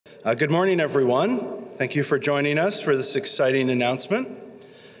Good morning, everyone. Thank you for joining us for this exciting announcement.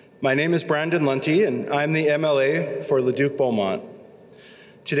 My name is Brandon Lunty, and I'm the MLA for Leduc-Beaumont.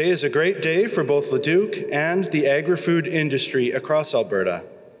 Today is a great day for both Leduc and the agri-food industry across Alberta.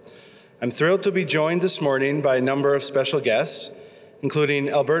 I'm thrilled to be joined this morning by a number of special guests, including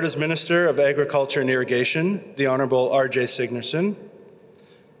Alberta's Minister of Agriculture and Irrigation, the Honourable R.J. Signerson,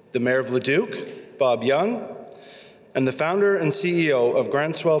 the Mayor of Leduc, Bob Young, and the founder and CEO of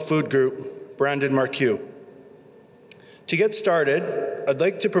Groundswell Food Group, Brandon Marcoux. To get started, I'd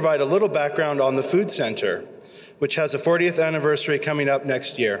like to provide a little background on the Food Centre, which has a 40th anniversary coming up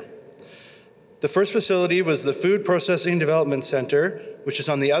next year. The first facility was the Food Processing Development Centre, which is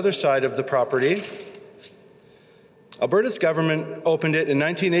on the other side of the property. Alberta's government opened it in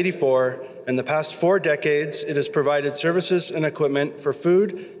 1984, and the past 4 decades, it has provided services and equipment for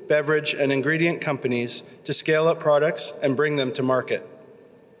food, beverage, and ingredient companies to scale up products and bring them to market.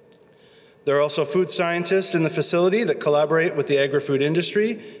 There are also food scientists in the facility that collaborate with the agri-food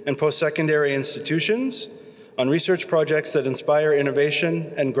industry and post-secondary institutions on research projects that inspire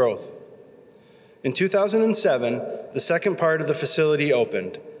innovation and growth. In 2007, the second part of the facility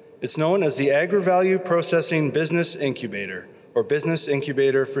opened. It's known as the Agri-Value Processing Business Incubator, or Business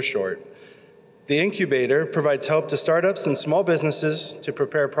Incubator for short. The incubator provides help to startups and small businesses to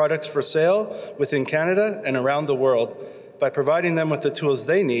prepare products for sale within Canada and around the world by providing them with the tools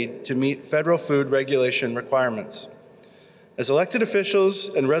they need to meet federal food regulation requirements. As elected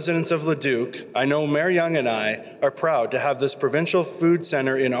officials and residents of Leduc, I know Mayor Young and I are proud to have this provincial food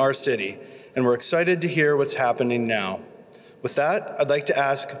centre in our city, and we're excited to hear what's happening now. With that, I'd like to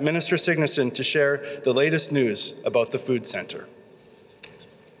ask Minister Signerson to share the latest news about the Food Centre.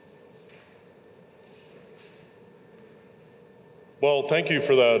 Well, thank you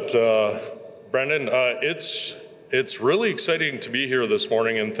for that, Brendan. It's really exciting to be here this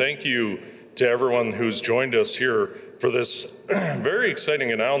morning, and thank you to everyone who's joined us here for this very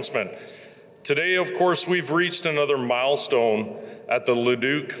exciting announcement. Today, of course, we've reached another milestone at the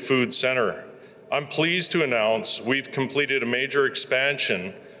Leduc Food Centre. I'm pleased to announce we've completed a major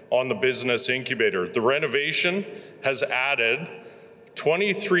expansion on the business incubator. The renovation has added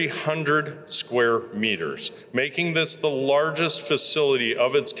 2,300 square meters, making this the largest facility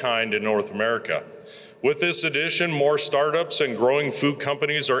of its kind in North America. With this addition, more startups and growing food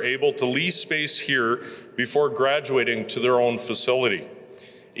companies are able to lease space here before graduating to their own facility.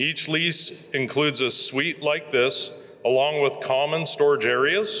 Each lease includes a suite like this, along with common storage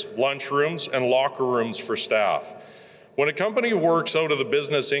areas, lunchrooms, and locker rooms for staff. When a company works out of the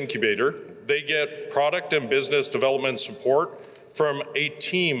business incubator, they get product and business development support from a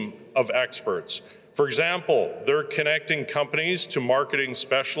team of experts. For example, they're connecting companies to marketing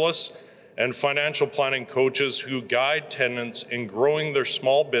specialists and financial planning coaches who guide tenants in growing their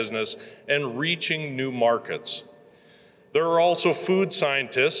small business and reaching new markets. There are also food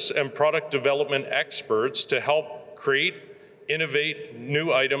scientists and product development experts to help create, innovate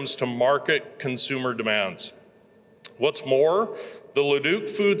new items to market consumer demands. What's more, the Leduc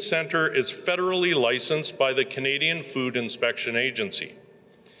Food Centre is federally licensed by the Canadian Food Inspection Agency.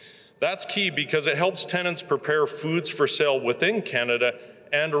 That's key because it helps tenants prepare foods for sale within Canada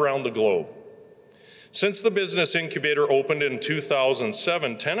and around the globe. Since the business incubator opened in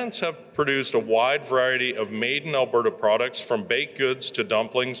 2007, tenants have produced a wide variety of made-in-Alberta products, from baked goods to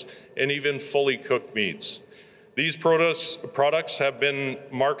dumplings and even fully cooked meats. These products have been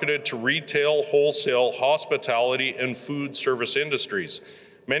marketed to retail, wholesale, hospitality, and food service industries.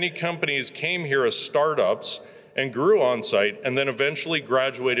 Many companies came here as startups and grew on site and then eventually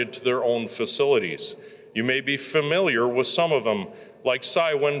graduated to their own facilities. You may be familiar with some of them, like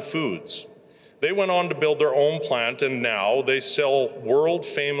Saiwan Foods. They went on to build their own plant, and now they sell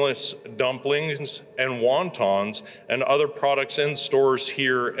world-famous dumplings and wontons and other products in stores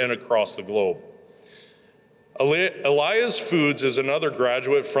here and across the globe. Elias Foods is another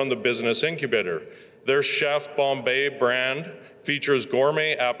graduate from the business incubator. Their Chef Bombay brand features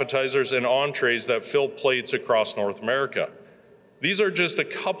gourmet appetizers and entrees that fill plates across North America. These are just a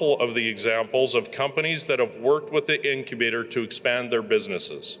couple of the examples of companies that have worked with the incubator to expand their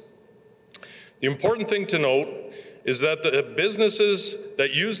businesses. The important thing to note is that the businesses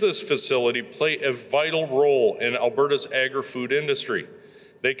that use this facility play a vital role in Alberta's agri-food industry.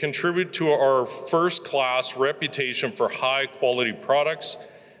 They contribute to our first-class reputation for high-quality products,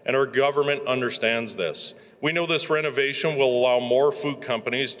 and our government understands this. We know this renovation will allow more food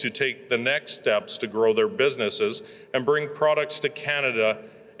companies to take the next steps to grow their businesses and bring products to Canada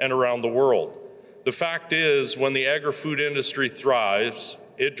and around the world. The fact is, when the agri-food industry thrives,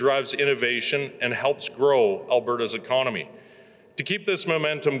 it drives innovation and helps grow Alberta's economy. To keep this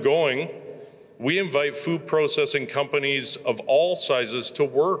momentum going, we invite food processing companies of all sizes to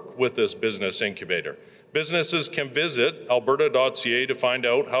work with this business incubator. Businesses can visit alberta.ca to find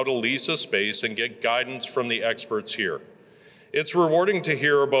out how to lease a space and get guidance from the experts here. It's rewarding to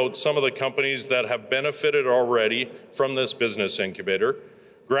hear about some of the companies that have benefited already from this business incubator.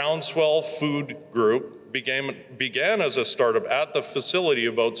 Groundswell Food Group began as a startup at the facility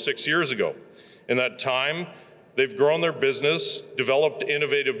about 6 years ago. In that time, they've grown their business, developed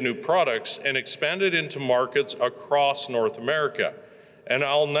innovative new products, and expanded into markets across North America. And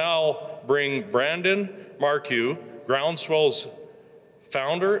I'll now bring Brandon Marcoux, Groundswell's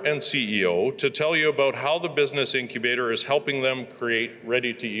founder and CEO, to tell you about how the business incubator is helping them create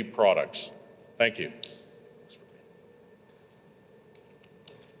ready-to-eat products. Thank you.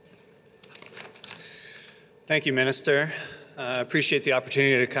 Thank you, Minister. I appreciate the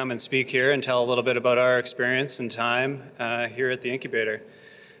opportunity to come and speak here and tell a little bit about our experience and time here at the incubator.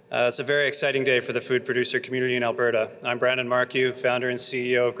 It's a very exciting day for the food producer community in Alberta. I'm Brandon Marcoux, founder and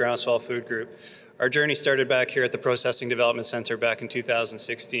CEO of Groundswell Food Group. Our journey started back here at the Processing Development Centre back in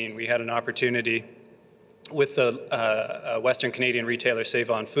 2016. We had an opportunity with the Western Canadian retailer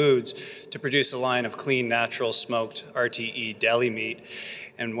Save-On Foods to produce a line of clean, natural, smoked RTE deli meat.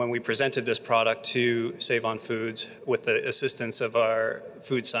 And when we presented this product to Save-On Foods with the assistance of our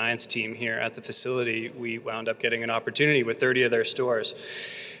food science team here at the facility, we wound up getting an opportunity with 30 of their stores.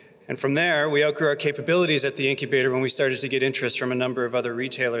 And from there, we outgrew our capabilities at the incubator when we started to get interest from a number of other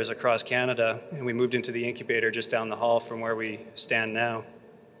retailers across Canada, and we moved into the incubator just down the hall from where we stand now.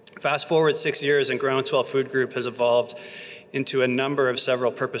 Fast forward 6 years, and Groundswell Food Group has evolved into a number of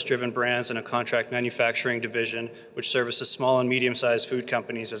several purpose-driven brands and a contract manufacturing division, which services small and medium-sized food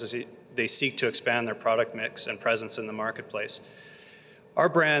companies as they seek to expand their product mix and presence in the marketplace. Our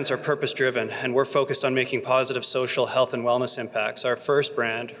brands are purpose-driven, and we're focused on making positive social, health, and wellness impacts. Our first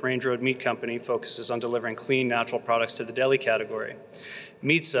brand, Range Road Meat Company, focuses on delivering clean, natural products to the deli category.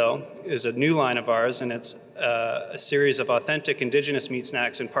 Meatso is a new line of ours, and it's a series of authentic Indigenous meat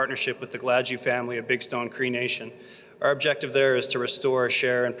snacks in partnership with the Gladue family of Big Stone Cree Nation. Our objective there is to restore,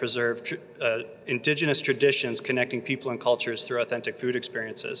 share, and preserve Indigenous traditions connecting people and cultures through authentic food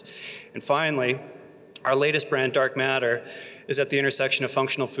experiences. And finally, our latest brand, Dark Matter, is at the intersection of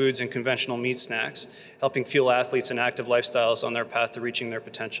functional foods and conventional meat snacks, helping fuel athletes and active lifestyles on their path to reaching their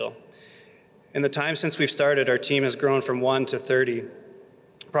potential. In the time since we've started, our team has grown from 1 to 30.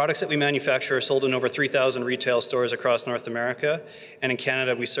 Products that we manufacture are sold in over 3,000 retail stores across North America, and in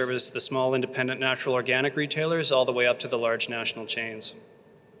Canada we service the small independent natural organic retailers all the way up to the large national chains.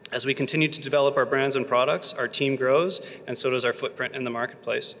 As we continue to develop our brands and products, our team grows, and so does our footprint in the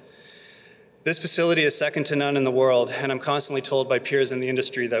marketplace. This facility is second to none in the world, and I'm constantly told by peers in the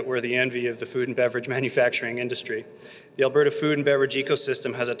industry that we're the envy of the food and beverage manufacturing industry. The Alberta food and beverage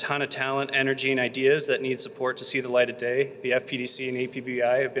ecosystem has a ton of talent, energy, and ideas that need support to see the light of day. The FPDC and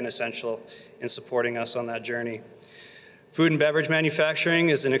APBI have been essential in supporting us on that journey. Food and beverage manufacturing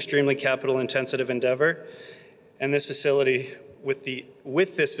is an extremely capital-intensive endeavor, and this facility, with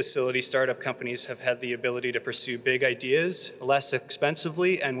this facility, startup companies have had the ability to pursue big ideas less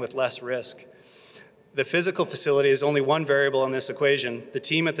expensively and with less risk. The physical facility is only one variable in this equation. The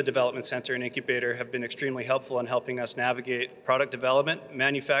team at the Development Center and Incubator have been extremely helpful in helping us navigate product development,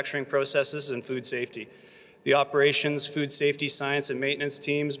 manufacturing processes, and food safety. The operations, food safety, science, and maintenance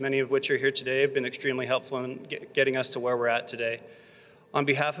teams, many of which are here today, have been extremely helpful in getting us to where we're at today. On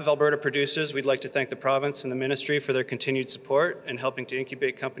behalf of Alberta producers, we'd like to thank the province and the ministry for their continued support in helping to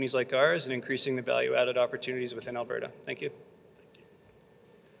incubate companies like ours and increasing the value-added opportunities within Alberta. Thank you.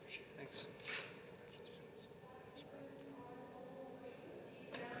 Thanks.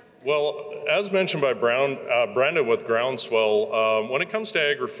 Well, as mentioned by Brandon with Groundswell, when it comes to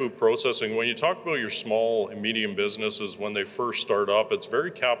agri-food processing, when you talk about your small and medium businesses when they first start up, it's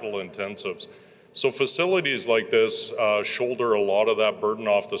very capital intensive. So facilities like this shoulder a lot of that burden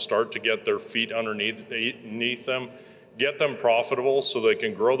off the start to get their feet underneath them, get them profitable so they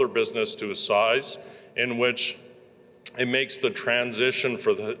can grow their business to a size in which it makes the transition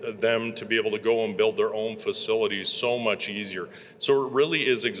for them to be able to go and build their own facilities so much easier. So it really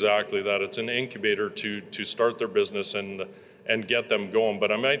is exactly that. It's an incubator to start their business and get them going.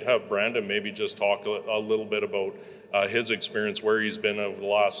 But I might have Brandon maybe just talk a little bit about his experience, where he's been over the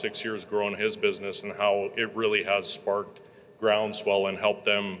last 6 years growing his business and how it really has sparked Groundswell and helped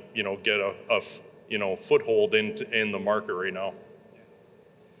them, get a foothold in the market right now.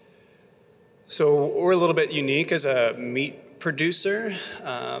 So we're a little bit unique as a meat producer.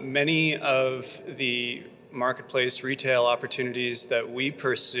 Many of the marketplace retail opportunities that we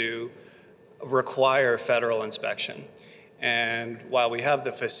pursue require federal inspection. And while we have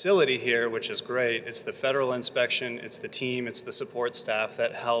the facility here, which is great, it's the federal inspection, it's the team, it's the support staff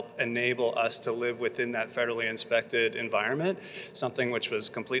that help enable us to live within that federally inspected environment, something which was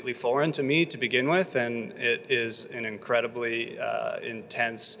completely foreign to me to begin with, and it is an incredibly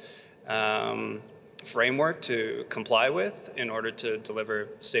intense framework to comply with in order to deliver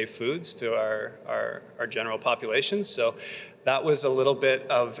safe foods to our general population. So that was a little bit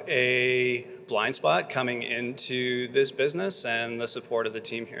of a blind spot coming into this business, and the support of the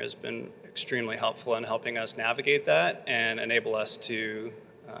team here has been extremely helpful in helping us navigate that and enable us to,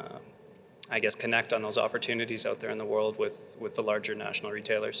 I guess, connect on those opportunities out there in the world with the larger national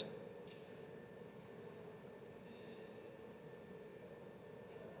retailers.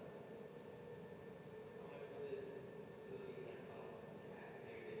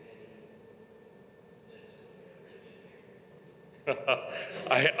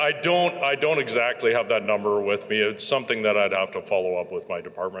 I don't exactly have that number with me. It's something that I'd have to follow up with my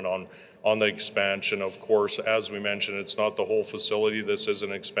department on the expansion. Of course, as we mentioned, it's not the whole facility. This is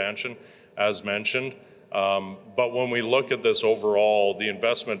an expansion, as mentioned. But when we look at this overall, the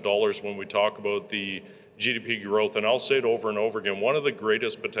investment dollars, when we talk about the GDP growth, and I'll say it over and over again, one of the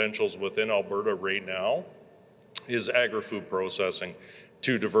greatest potentials within Alberta right now is agri-food processing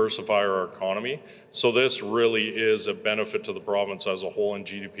to diversify our economy. So this really is a benefit to the province as a whole in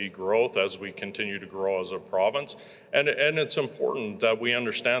GDP growth as we continue to grow as a province. And it's important that we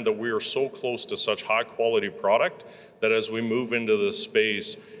understand that we are so close to such high quality product that as we move into this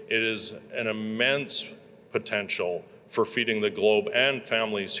space, it is an immense potential for feeding the globe and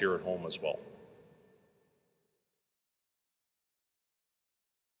families here at home as well.